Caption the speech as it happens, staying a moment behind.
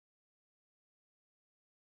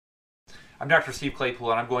I'm Dr. Steve Claypool,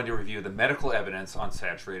 and I'm going to review the medical evidence on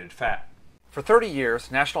saturated fat. For 30 years,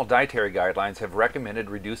 national dietary guidelines have recommended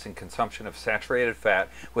reducing consumption of saturated fat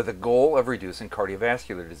with a goal of reducing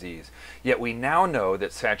cardiovascular disease. Yet we now know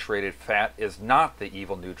that saturated fat is not the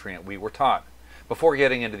evil nutrient we were taught. Before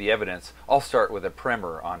getting into the evidence, I'll start with a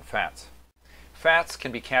primer on fats. Fats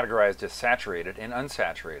can be categorized as saturated and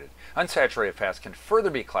unsaturated. Unsaturated fats can further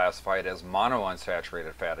be classified as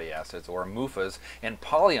monounsaturated fatty acids, or MUFAs, and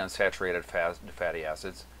polyunsaturated fatty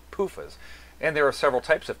acids, PUFAs. And there are several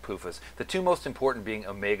types of PUFAs, the two most important being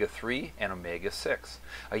omega-3 and omega-6.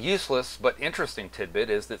 A useless but interesting tidbit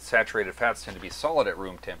is that saturated fats tend to be solid at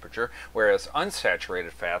room temperature, whereas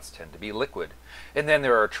unsaturated fats tend to be liquid. And then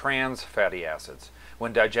there are trans fatty acids.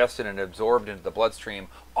 When digested and absorbed into the bloodstream,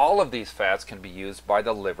 all of these fats can be used by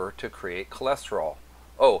the liver to create cholesterol.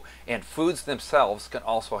 Oh, and foods themselves can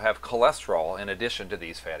also have cholesterol in addition to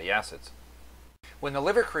these fatty acids. When the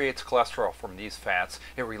liver creates cholesterol from these fats,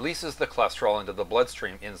 it releases the cholesterol into the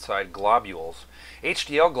bloodstream inside globules.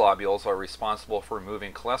 HDL globules are responsible for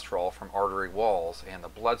removing cholesterol from artery walls and the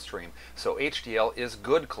bloodstream, so HDL is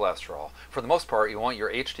good cholesterol. For the most part, you want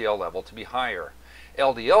your HDL level to be higher.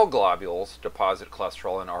 LDL globules deposit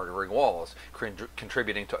cholesterol in artery walls,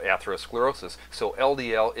 contributing to atherosclerosis, so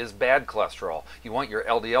LDL is bad cholesterol. You want your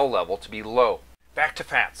LDL level to be low. Back to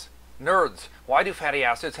fats. Nerds, why do fatty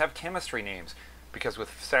acids have chemistry names? Because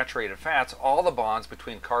with saturated fats, all the bonds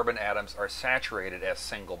between carbon atoms are saturated as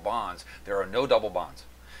single bonds. There are no double bonds.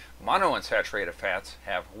 Monounsaturated fats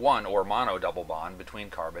have one or mono double bond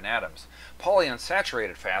between carbon atoms.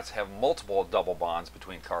 Polyunsaturated fats have multiple double bonds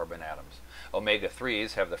between carbon atoms.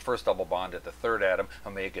 Omega-3s have the first double bond at the third atom,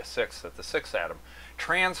 omega-6 at the sixth atom.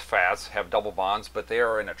 Trans fats have double bonds, but they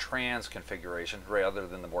are in a trans configuration rather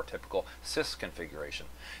than the more typical cis configuration.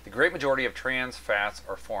 The great majority of trans fats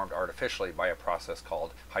are formed artificially by a process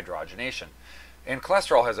called hydrogenation. And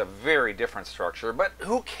cholesterol has a very different structure, but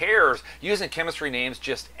who cares? Using chemistry names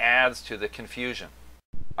just adds to the confusion.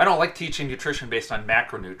 I don't like teaching nutrition based on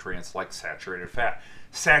macronutrients like saturated fat.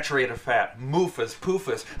 Saturated fat, MUFAs,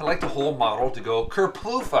 PUFAs. I like the whole model to go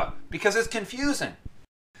kerplufa because it's confusing.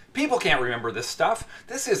 People can't remember this stuff.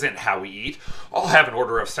 This isn't how we eat. I'll have an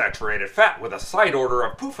order of saturated fat with a side order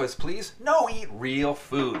of PUFAs, please. No, eat real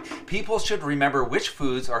food. People should remember which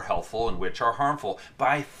foods are helpful and which are harmful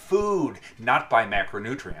by food, not by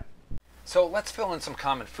macronutrient. So let's fill in some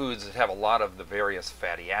common foods that have a lot of the various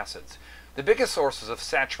fatty acids. The biggest sources of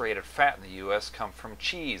saturated fat in the U.S. come from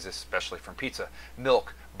cheese, especially from pizza,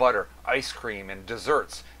 milk, butter, ice cream, and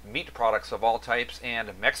desserts, meat products of all types, and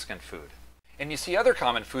Mexican food. And you see other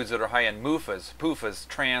common foods that are high in MUFAs, PUFAs,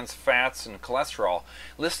 trans fats, and cholesterol.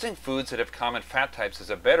 Listing foods that have common fat types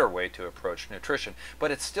is a better way to approach nutrition,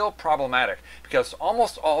 but it's still problematic because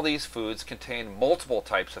almost all these foods contain multiple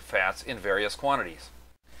types of fats in various quantities.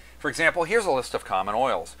 For example, here's a list of common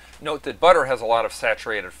oils. Note that butter has a lot of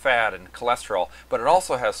saturated fat and cholesterol, but it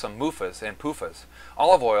also has some MUFAs and PUFAs.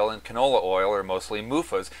 Olive oil and canola oil are mostly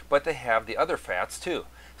MUFAs, but they have the other fats too.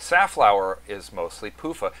 Safflower is mostly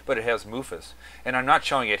PUFA, but it has MUFAs. And I'm not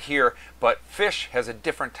showing it here, but fish has a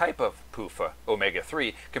different type of PUFA,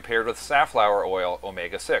 omega-3, compared with safflower oil,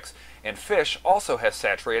 omega-6. And fish also has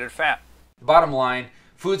saturated fat. Bottom line,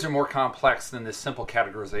 foods are more complex than this simple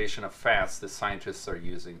categorization of fats that scientists are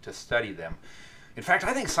using to study them. In fact,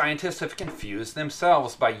 I think scientists have confused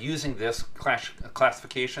themselves by using this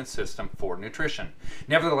classification system for nutrition.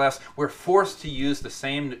 Nevertheless, we're forced to use the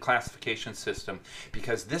same classification system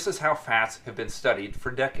because this is how fats have been studied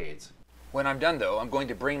for decades. When I'm done though, I'm going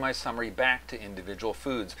to bring my summary back to individual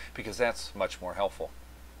foods because that's much more helpful.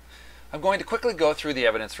 I'm going to quickly go through the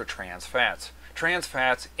evidence for trans fats. Trans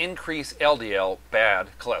fats increase LDL, bad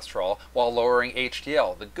cholesterol, while lowering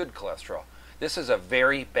HDL, the good cholesterol. This is a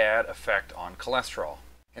very bad effect on cholesterol.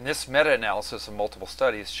 And this meta-analysis of multiple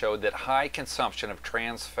studies showed that high consumption of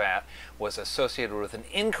trans fat was associated with an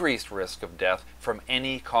increased risk of death from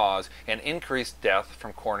any cause and increased death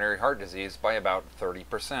from coronary heart disease by about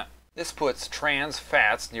 30%. This puts trans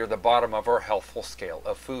fats near the bottom of our healthful scale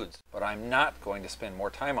of foods. But I'm not going to spend more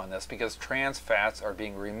time on this because trans fats are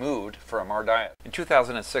being removed from our diet. In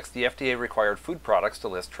 2006, the FDA required food products to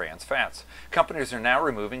list trans fats. Companies are now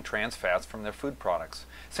removing trans fats from their food products.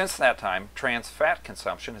 Since that time, trans fat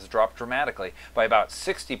consumption has dropped dramatically by about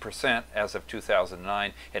 60% as of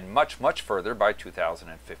 2009 and much further by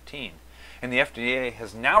 2015. And the FDA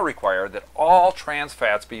has now required that all trans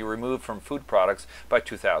fats be removed from food products by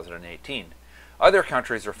 2018. Other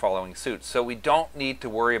countries are following suit, so we don't need to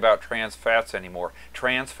worry about trans fats anymore.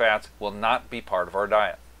 Trans fats will not be part of our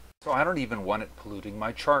diet. So I don't even want it polluting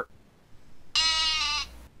my chart.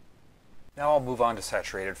 Now I'll move on to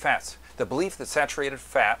saturated fats. The belief that saturated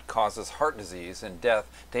fat causes heart disease and death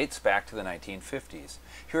dates back to the 1950s.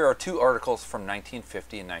 Here are two articles from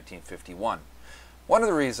 1950 and 1951. One of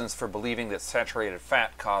the reasons for believing that saturated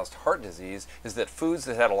fat caused heart disease is that foods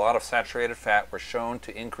that had a lot of saturated fat were shown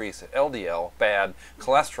to increase LDL, bad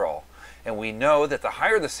cholesterol. And we know that the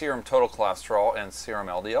higher the serum total cholesterol and serum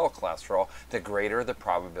LDL cholesterol, the greater the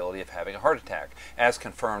probability of having a heart attack, as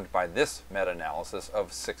confirmed by this meta-analysis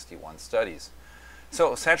of 61 studies.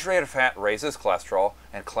 So saturated fat raises cholesterol,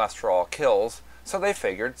 and cholesterol kills, so they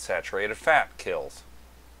figured saturated fat kills.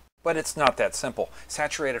 But it's not that simple.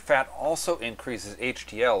 Saturated fat also increases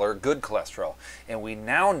HDL, or good cholesterol, and we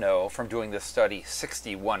now know from doing this study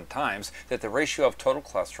 61 times that the ratio of total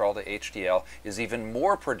cholesterol to HDL is even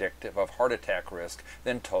more predictive of heart attack risk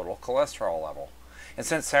than total cholesterol level. And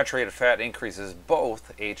since saturated fat increases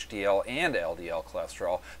both HDL and LDL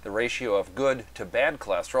cholesterol, the ratio of good to bad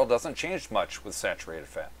cholesterol doesn't change much with saturated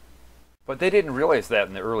fat. But they didn't realize that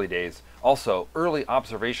in the early days. Also, early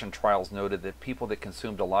observation trials noted that people that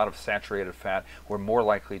consumed a lot of saturated fat were more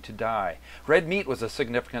likely to die. Red meat was a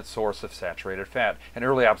significant source of saturated fat, and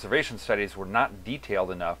early observation studies were not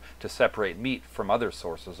detailed enough to separate meat from other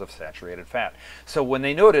sources of saturated fat. So when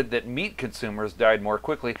they noted that meat consumers died more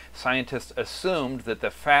quickly, scientists assumed that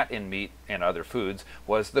the fat in meat and other foods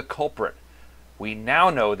was the culprit. We now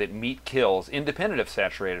know that meat kills, independent of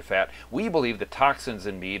saturated fat. We believe the toxins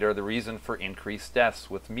in meat are the reason for increased deaths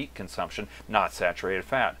with meat consumption, not saturated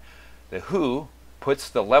fat. The WHO puts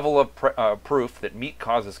the level of proof that meat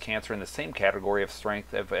causes cancer in the same category of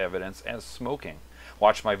strength of evidence as smoking.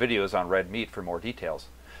 Watch my videos on red meat for more details.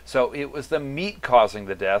 So it was the meat causing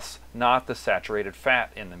the deaths, not the saturated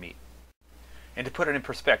fat in the meat. And to put it in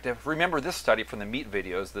perspective, remember this study from the meat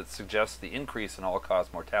videos that suggests the increase in all-cause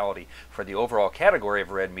mortality for the overall category of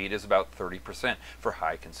red meat is about 30% for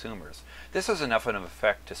high consumers. This is enough of an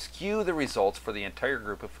effect to skew the results for the entire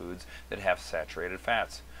group of foods that have saturated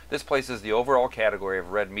fats. This places the overall category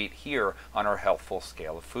of red meat here on our healthful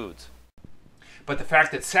scale of foods. But the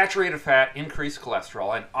fact that saturated fat increased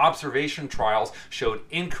cholesterol and observation trials showed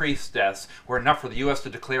increased deaths were enough for the U.S. to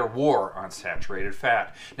declare war on saturated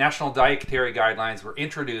fat. National dietary guidelines were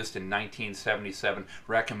introduced in 1977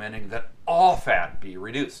 recommending that all fat be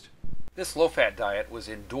reduced. This low-fat diet was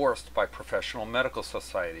endorsed by professional medical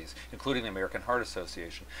societies, including the American Heart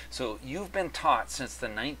Association. So you've been taught since the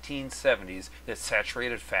 1970s that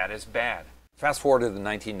saturated fat is bad. Fast forward to the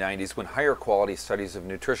 1990s when higher quality studies of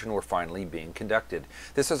nutrition were finally being conducted.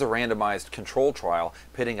 This is a randomized control trial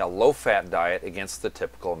pitting a low-fat diet against the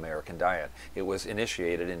typical American diet. It was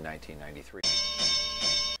initiated in 1993.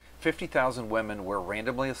 50,000 women were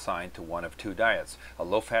randomly assigned to one of two diets, a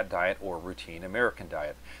low-fat diet or routine American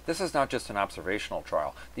diet. This is not just an observational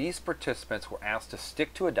trial. These participants were asked to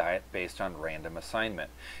stick to a diet based on random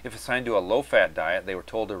assignment. If assigned to a low-fat diet, they were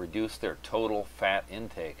told to reduce their total fat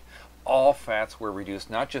intake. All fats were reduced,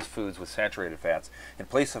 not just foods with saturated fats. In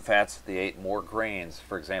place of fats, they ate more grains,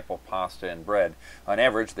 for example, pasta and bread. On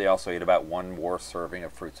average, they also ate about one more serving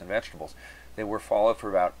of fruits and vegetables. They were followed for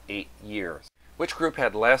about 8 years. Which group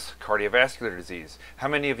had less cardiovascular disease? How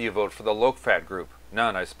many of you vote for the low-fat group?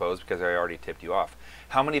 None, I suppose, because I already tipped you off.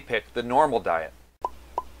 How many picked the normal diet?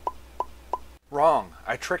 Wrong.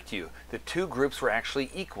 I tricked you. The two groups were actually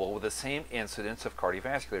equal with the same incidence of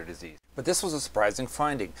cardiovascular disease. But this was a surprising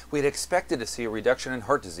finding. We had expected to see a reduction in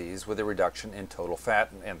heart disease with a reduction in total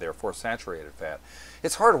fat and therefore saturated fat.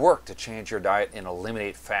 It's hard work to change your diet and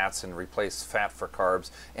eliminate fats and replace fat for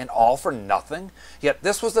carbs, and all for nothing. Yet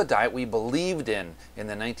this was the diet we believed in the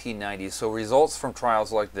 1990s, so results from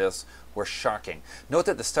trials like this were shocking. Note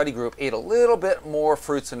that the study group ate a little bit more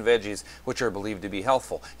fruits and veggies, which are believed to be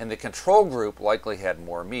healthful, and the control group likely had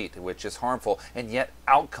more meat, which is harmful, and yet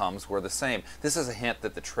outcomes were the same. This is a hint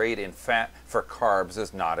that the trade in fat for carbs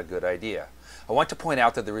is not a good idea. I want to point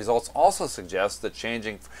out that the results also suggest that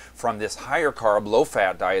changing from this higher carb,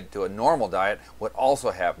 low-fat diet to a normal diet would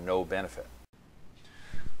also have no benefit.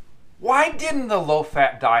 Why didn't the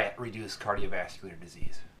low-fat diet reduce cardiovascular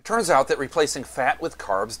disease? Turns out that replacing fat with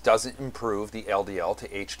carbs doesn't improve the LDL to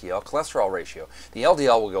HDL cholesterol ratio. The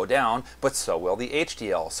LDL will go down, but so will the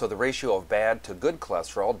HDL, so the ratio of bad to good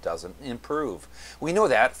cholesterol doesn't improve. We know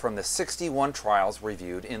that from the 61 trials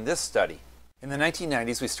reviewed in this study. In the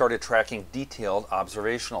 1990s, we started tracking detailed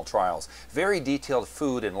observational trials. Very detailed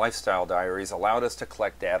food and lifestyle diaries allowed us to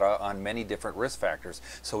collect data on many different risk factors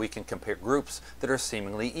so we can compare groups that are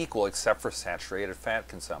seemingly equal except for saturated fat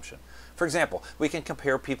consumption. For example, we can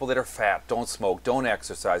compare people that are fat, don't smoke, don't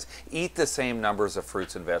exercise, eat the same numbers of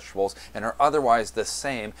fruits and vegetables, and are otherwise the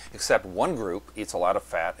same, except one group eats a lot of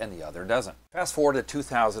fat and the other doesn't. Fast forward to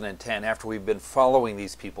 2010, after we've been following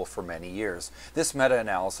these people for many years. This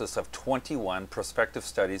meta-analysis of 21 prospective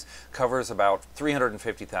studies covers about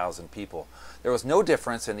 350,000 people. There was no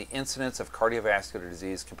difference in the incidence of cardiovascular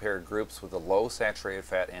disease compared groups with a low saturated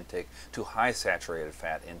fat intake to high saturated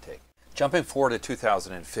fat intake. Jumping forward to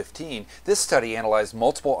 2015, this study analyzed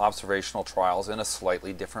multiple observational trials in a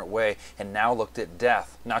slightly different way and now looked at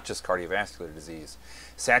death, not just cardiovascular disease.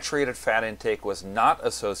 Saturated fat intake was not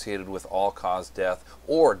associated with all-cause death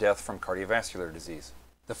or death from cardiovascular disease.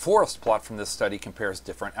 The forest plot from this study compares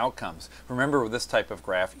different outcomes. Remember, with this type of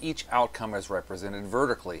graph, each outcome is represented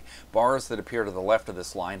vertically. Bars that appear to the left of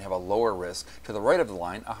this line have a lower risk, to the right of the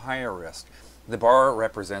line a higher risk. The bar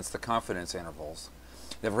represents the confidence intervals.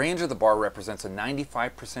 The range of the bar represents a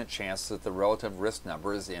 95% chance that the relative risk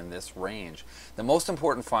number is in this range. The most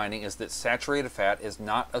important finding is that saturated fat is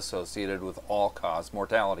not associated with all-cause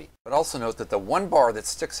mortality. But also note that the one bar that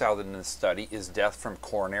sticks out in this study is death from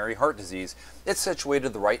coronary heart disease. It's situated to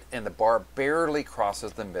the right and the bar barely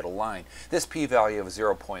crosses the middle line. This p-value of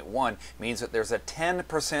 0.1 means that there's a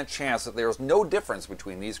 10% chance that there is no difference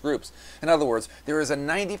between these groups. In other words, there is a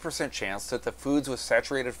 90% chance that the foods with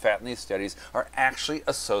saturated fat in these studies are actually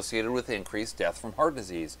associated with increased death from heart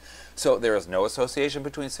disease. So there is no association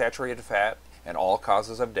between saturated fat and all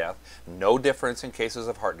causes of death, no difference in cases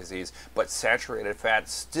of heart disease, but saturated fat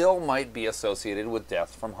still might be associated with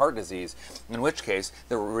death from heart disease, in which case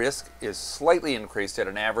the risk is slightly increased at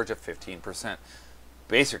an average of 15%.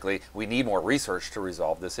 Basically, we need more research to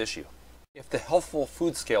resolve this issue. If the healthful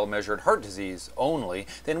food scale measured heart disease only,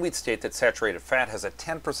 then we'd state that saturated fat has a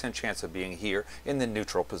 10% chance of being here in the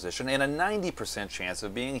neutral position and a 90% chance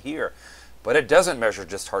of being here. But it doesn't measure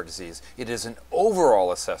just heart disease. It is an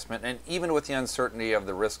overall assessment, and even with the uncertainty of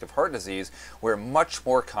the risk of heart disease, we're much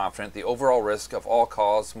more confident the overall risk of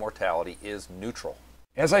all-cause mortality is neutral.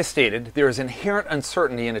 As I stated, there is inherent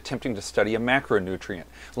uncertainty in attempting to study a macronutrient.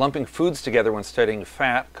 Lumping foods together when studying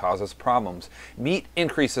fat causes problems. Meat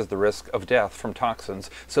increases the risk of death from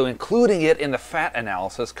toxins, so including it in the fat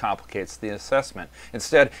analysis complicates the assessment.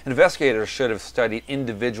 Instead, investigators should have studied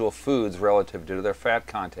individual foods relative to their fat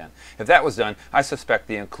content. If that was done, I suspect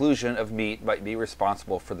the inclusion of meat might be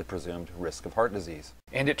responsible for the presumed risk of heart disease.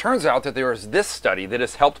 And it turns out that there is this study that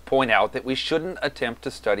has helped point out that we shouldn't attempt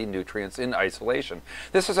to study nutrients in isolation.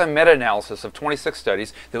 This is a meta-analysis of 26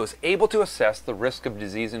 studies that was able to assess the risk of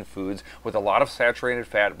disease in foods with a lot of saturated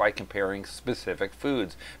fat by comparing specific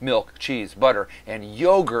foods. Milk, cheese, butter, and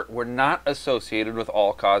yogurt were not associated with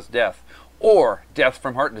all-cause death or death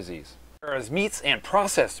from heart disease. Whereas meats and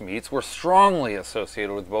processed meats were strongly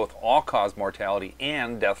associated with both all-cause mortality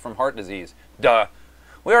and death from heart disease. Duh!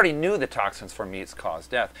 We already knew the toxins from meats cause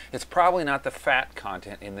death. It's probably not the fat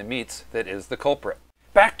content in the meats that is the culprit.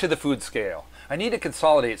 Back to the food scale. I need to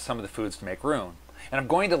consolidate some of the foods to make room. And I'm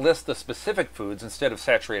going to list the specific foods instead of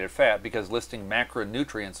saturated fat because listing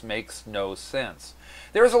macronutrients makes no sense.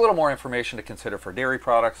 There is a little more information to consider for dairy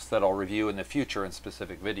products that I'll review in the future in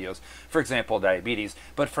specific videos, for example diabetes,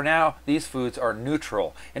 but for now these foods are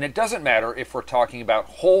neutral, and it doesn't matter if we're talking about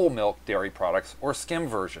whole milk dairy products or skim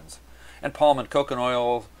versions. And palm and coconut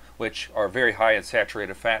oil, which are very high in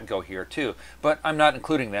saturated fat, go here too, but I'm not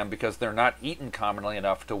including them because they're not eaten commonly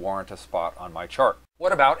enough to warrant a spot on my chart.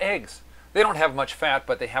 What about eggs? They don't have much fat,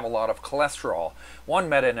 but they have a lot of cholesterol. One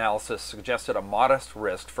meta-analysis suggested a modest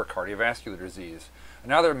risk for cardiovascular disease.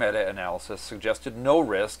 Another meta-analysis suggested no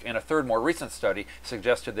risk, and a third, more recent study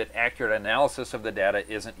suggested that accurate analysis of the data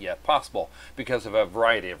isn't yet possible because of a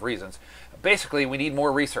variety of reasons. Basically, we need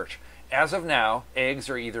more research. As of now, eggs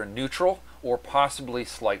are either neutral or possibly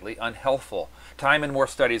slightly unhealthful. Time and more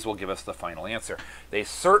studies will give us the final answer. They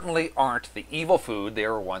certainly aren't the evil food they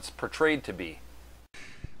were once portrayed to be.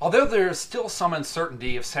 Although there is still some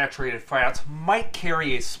uncertainty if saturated fats might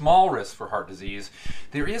carry a small risk for heart disease,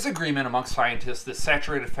 there is agreement among scientists that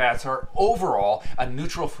saturated fats are overall a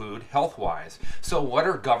neutral food health-wise. So what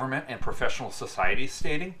are government and professional societies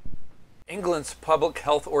stating? England's Public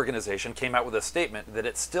Health Organization came out with a statement that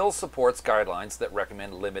it still supports guidelines that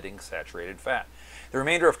recommend limiting saturated fat. The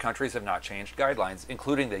remainder of countries have not changed guidelines,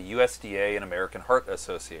 including the USDA and American Heart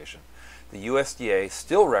Association. The USDA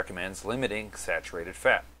still recommends limiting saturated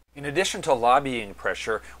fat. In addition to lobbying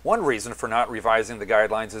pressure, one reason for not revising the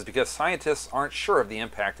guidelines is because scientists aren't sure of the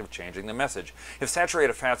impact of changing the message. If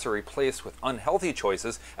saturated fats are replaced with unhealthy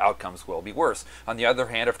choices, outcomes will be worse. On the other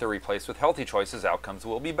hand, if they're replaced with healthy choices, outcomes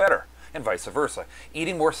will be better. and vice versa.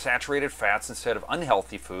 Eating more saturated fats instead of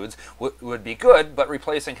unhealthy foods would be good, but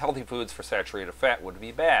replacing healthy foods for saturated fat would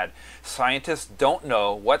be bad. Scientists don't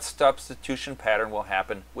know what substitution pattern will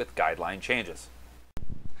happen with guideline changes.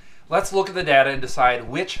 Let's look at the data and decide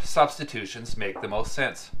which substitutions make the most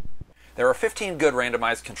sense. There are 15 good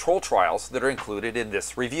randomized control trials that are included in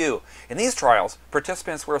this review. In these trials,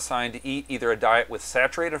 participants were assigned to eat either a diet with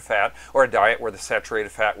saturated fat or a diet where the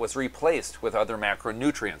saturated fat was replaced with other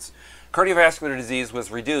macronutrients. Cardiovascular disease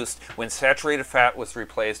was reduced when saturated fat was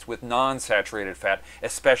replaced with non-saturated fat,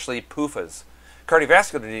 especially PUFAs.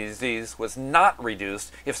 Cardiovascular disease was not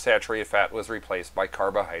reduced if saturated fat was replaced by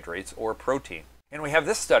carbohydrates or protein. And we have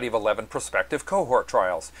this study of 11 prospective cohort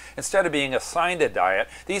trials. Instead of being assigned a diet,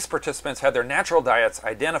 these participants had their natural diets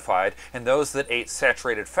identified, and those that ate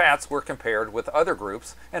saturated fats were compared with other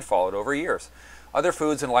groups and followed over years. Other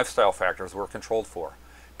foods and lifestyle factors were controlled for.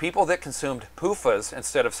 People that consumed PUFAs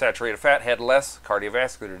instead of saturated fat had less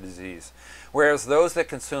cardiovascular disease, whereas those that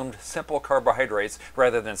consumed simple carbohydrates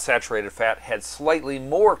rather than saturated fat had slightly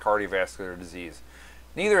more cardiovascular disease.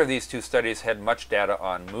 Neither of these two studies had much data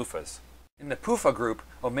on MUFAs. In the PUFA group,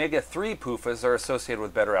 omega-3 PUFAs are associated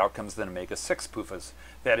with better outcomes than omega-6 PUFAs,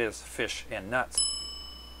 that is, fish and nuts,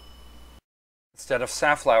 instead of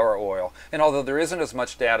safflower oil. And although there isn't as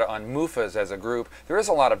much data on MUFAs as a group, there is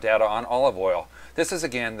a lot of data on olive oil. This is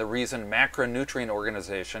again the reason macronutrient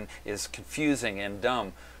organization is confusing and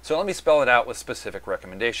dumb. So let me spell it out with specific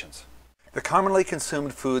recommendations. The commonly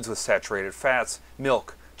consumed foods with saturated fats,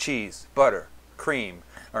 milk, cheese, butter, cream,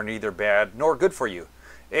 are neither bad nor good for you.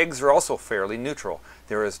 Eggs are also fairly neutral.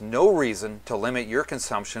 There is no reason to limit your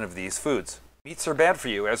consumption of these foods. Meats are bad for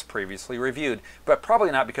you, as previously reviewed, but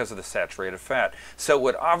probably not because of the saturated fat. So it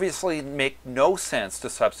would obviously make no sense to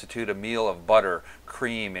substitute a meal of butter,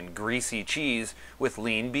 cream, and greasy cheese with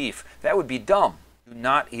lean beef. That would be dumb. Do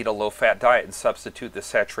not eat a low-fat diet and substitute the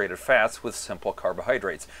saturated fats with simple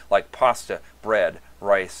carbohydrates, like pasta, bread,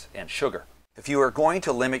 rice, and sugar. If you are going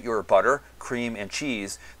to limit your butter, cream, and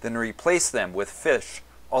cheese, then replace them with fish,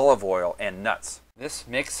 olive oil, and nuts. This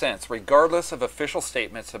makes sense regardless of official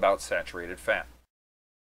statements about saturated fat.